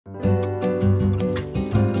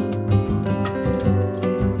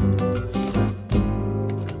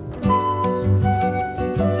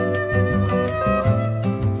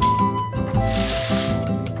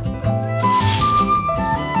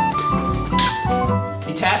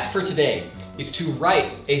task for today is to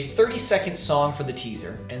write a 30-second song for the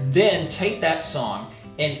teaser and then take that song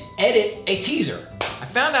and edit a teaser. I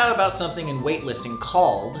found out about something in weightlifting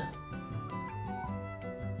called...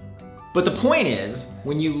 But the point is,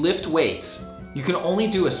 when you lift weights, you can only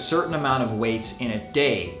do a certain amount of weights in a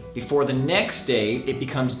day before the next day it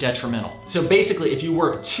becomes detrimental. So basically, if you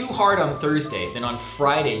work too hard on Thursday, then on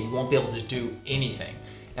Friday you won't be able to do anything.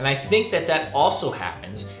 And I think that that also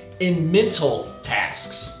happens in mental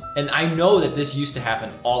tasks. And I know that this used to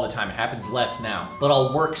happen all the time. It happens less now. But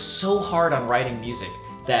I'll work so hard on writing music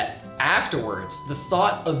that afterwards, the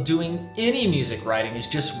thought of doing any music writing is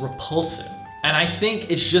just repulsive. And I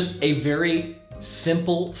think it's just a very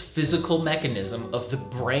simple physical mechanism of the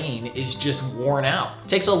brain is just worn out. It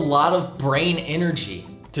takes a lot of brain energy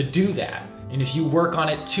to do that. And if you work on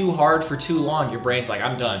it too hard for too long, your brain's like,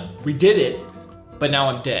 I'm done. We did it, but now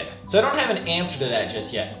I'm dead. So I don't have an answer to that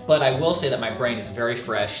just yet, but I will say that my brain is very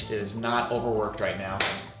fresh. It is not overworked right now.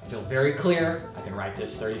 I feel very clear. I can write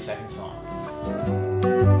this 30-second song.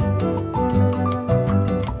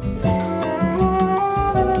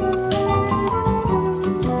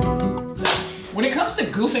 When it comes to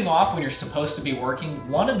goofing off when you're supposed to be working,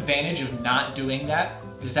 one advantage of not doing that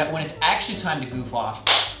is that when it's actually time to goof off,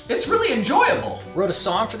 it's really enjoyable. Wrote a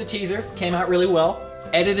song for the teaser, came out really well.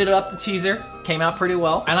 Edited up the teaser, came out pretty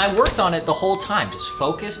well. And I worked on it the whole time, just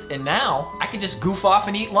focused, and now I can just goof off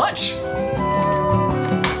and eat lunch.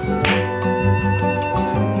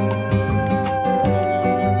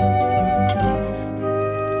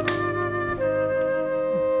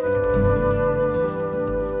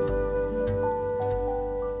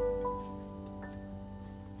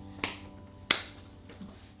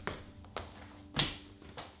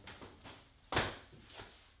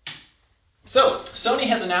 So, Sony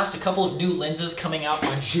has announced a couple of new lenses coming out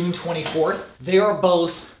on June 24th. They are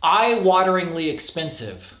both eye-wateringly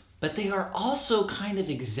expensive, but they are also kind of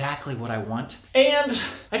exactly what I want. And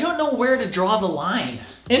I don't know where to draw the line.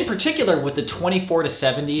 In particular with the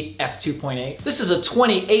 24-70 f2.8. This is a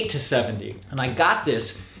 28-70, and I got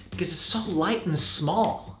this because it's so light and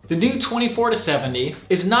small. The new 24-70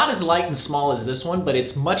 is not as light and small as this one, but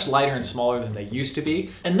it's much lighter and smaller than they used to be.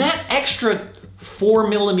 And that extra 4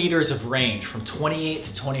 millimeters of range from 28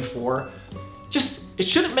 to 24, it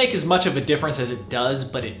shouldn't make as much of a difference as it does,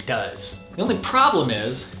 but it does. The only problem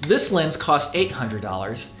is, this lens costs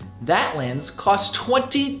 $800. That lens costs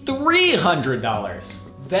 $2,300.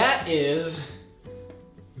 That is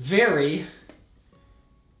very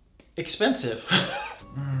expensive.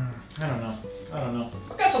 I don't know.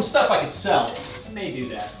 I've got some stuff I could sell. I may do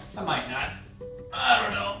that. I might not. I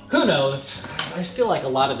don't know. Who knows? I feel like a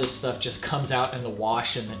lot of this stuff just comes out in the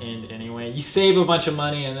wash in the end anyway. You save a bunch of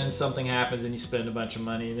money and then something happens and you spend a bunch of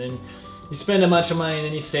money. Then you spend a bunch of money and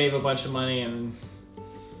then you save a bunch of money and...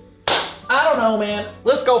 I don't know, man.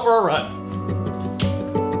 Let's go for a run.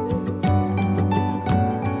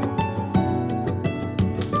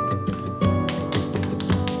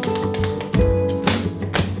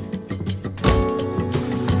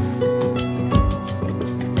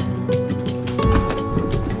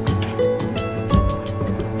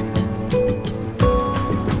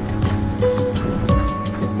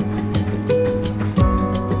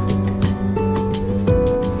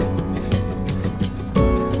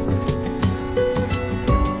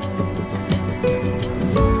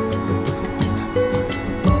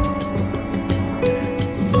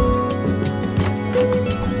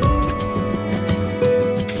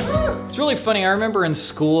 Funny, I remember in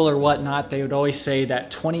school or whatnot, they would always say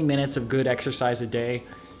that 20 minutes of good exercise a day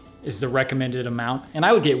is the recommended amount. And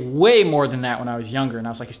I would get way more than that when I was younger. And I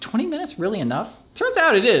was like, is 20 minutes really enough? Turns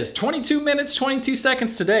out it is. 22 minutes, 22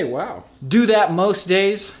 seconds today. Wow. Do that most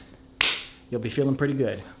days, you'll be feeling pretty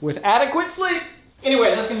good with adequate sleep.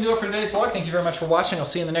 Anyway, that's gonna do it for today's vlog. Thank you very much for watching. I'll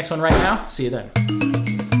see you in the next one right now. See you then.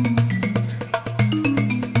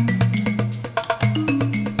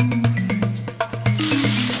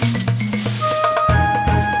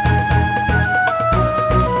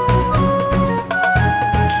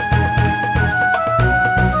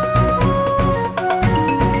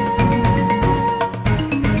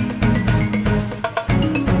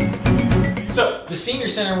 The senior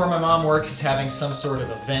center where my mom works is having some sort of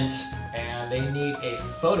event and they need a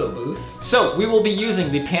photo booth. So we will be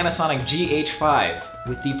using the Panasonic GH5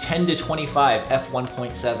 with the 10-25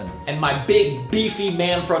 f1.7 and my big beefy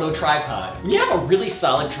Manfrotto tripod. When you have a really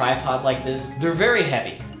solid tripod like this, they're very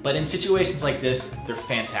heavy, but in situations like this, they're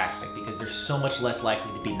fantastic because they're so much less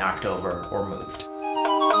likely to be knocked over or moved.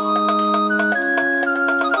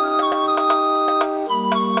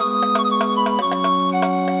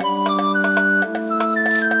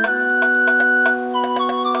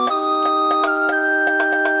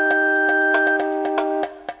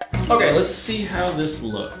 Okay, let's see how this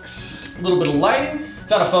looks. A little bit of lighting.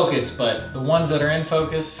 It's out of focus, but the ones that are in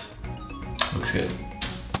focus, looks good.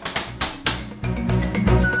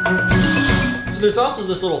 So there's also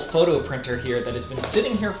this little photo printer here that has been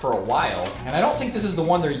sitting here for a while, and I don't think this is the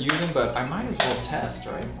one they're using, but I might as well test,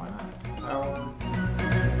 right? Why not? Power.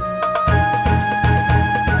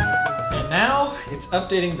 And now it's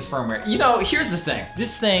updating the firmware. You know, here's the thing.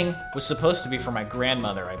 This thing was supposed to be for my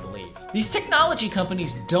grandmother, I believe. These technology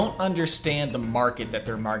companies don't understand the market that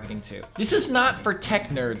they're marketing to. This is not for tech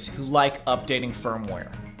nerds who like updating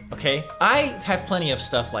firmware, okay? I have plenty of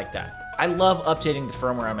stuff like that. I love updating the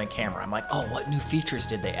firmware on my camera. I'm like, oh, what new features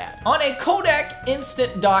did they add? On a Kodak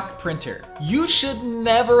Instant Dock printer, you should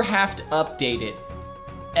never have to update it,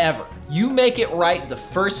 ever. You make it right the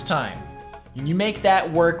first time, and you make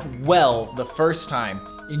that work well the first time,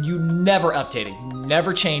 and you never update it, you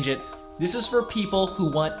never change it. This is for people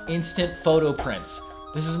who want instant photo prints.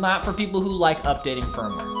 This is not for people who like updating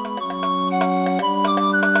firmware.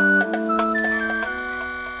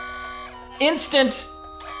 Instant.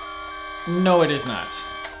 No, it is not.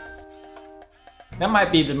 That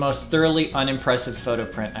might be the most thoroughly unimpressive photo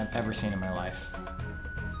print I've ever seen in my life.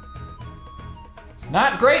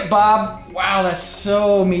 Not great, Bob. Wow, that's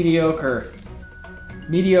so mediocre.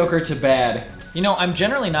 Mediocre to bad. You know, I'm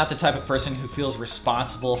generally not the type of person who feels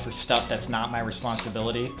responsible for stuff that's not my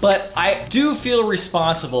responsibility, but I do feel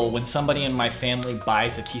responsible when somebody in my family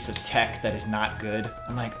buys a piece of tech that is not good.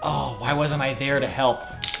 I'm like, oh, why wasn't I there to help?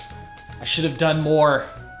 I should have done more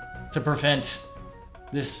to prevent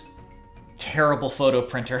this terrible photo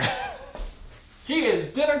printer. He is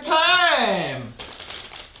dinner time!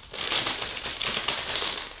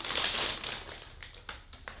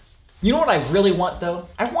 You know what I really want though?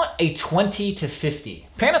 I want a 20-50.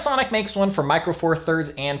 Panasonic makes one for Micro Four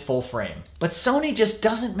Thirds and full frame, but Sony just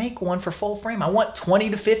doesn't make one for full frame. I want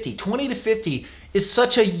 20-50. 20-50 is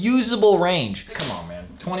such a usable range. Come on, man.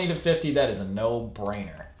 20-50, that is a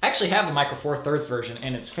no-brainer. I actually have the Micro Four Thirds version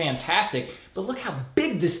and it's fantastic, but look how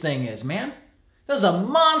big this thing is, man. That is a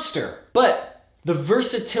monster. But the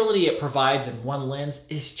versatility it provides in one lens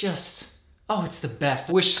is just, oh, it's the best.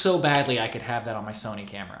 I wish so badly I could have that on my Sony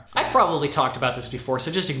camera. I've probably talked about this before, so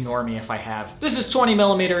just ignore me if I have. This is 20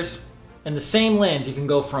 millimeters, and the same lens, you can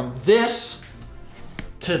go from this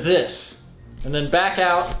to this, and then back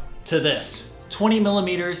out to this. 20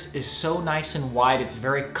 millimeters is so nice and wide, it's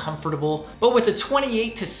very comfortable. But with the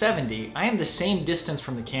 28-70, I am the same distance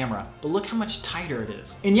from the camera, but look how much tighter it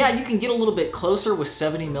is. And yeah, you can get a little bit closer with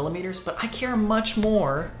 70 millimeters, but I care much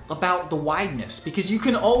more about the wideness because you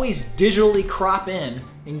can always digitally crop in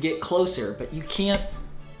and get closer, but you can't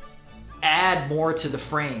add more to the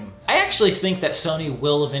frame. I actually think that Sony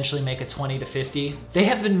will eventually make a 20-50. They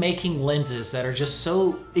have been making lenses that are just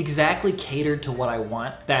so exactly catered to what I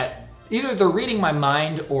want that either they're reading my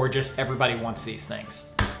mind or just everybody wants these things.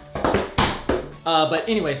 But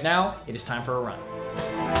anyways, now it is time for a run.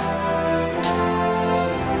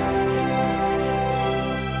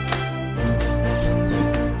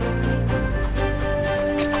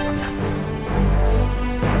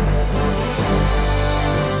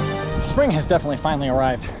 Spring has definitely finally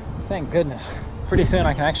arrived. Thank goodness. Pretty soon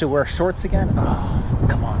I can actually wear shorts again. Oh,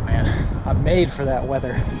 come on, man. I'm made for that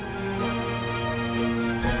weather.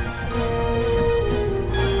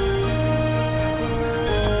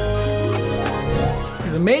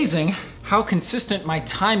 It's amazing how consistent my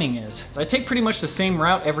timing is. So I take pretty much the same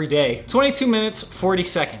route every day. 22 minutes, 40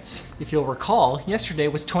 seconds. If you'll recall, yesterday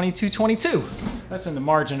was 22:22. That's in the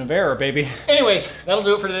margin of error, baby. Anyways, that'll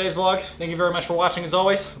do it for today's vlog. Thank you very much for watching as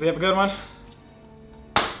always. Hope you have a good one.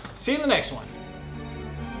 See you in the next one.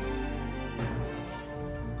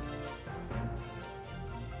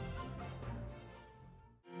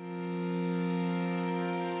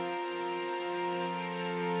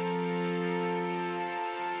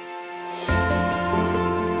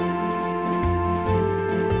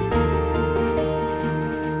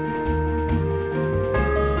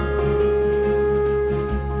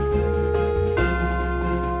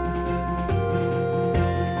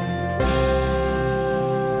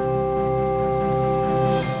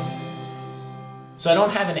 So I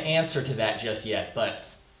don't have an answer to that just yet, but.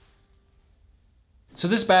 So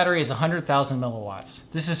this battery is 100,000 milliwatts.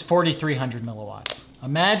 This is 4,300 milliwatts.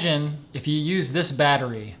 Imagine if you use this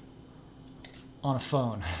battery on a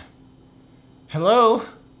phone. Hello,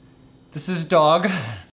 this is Dog.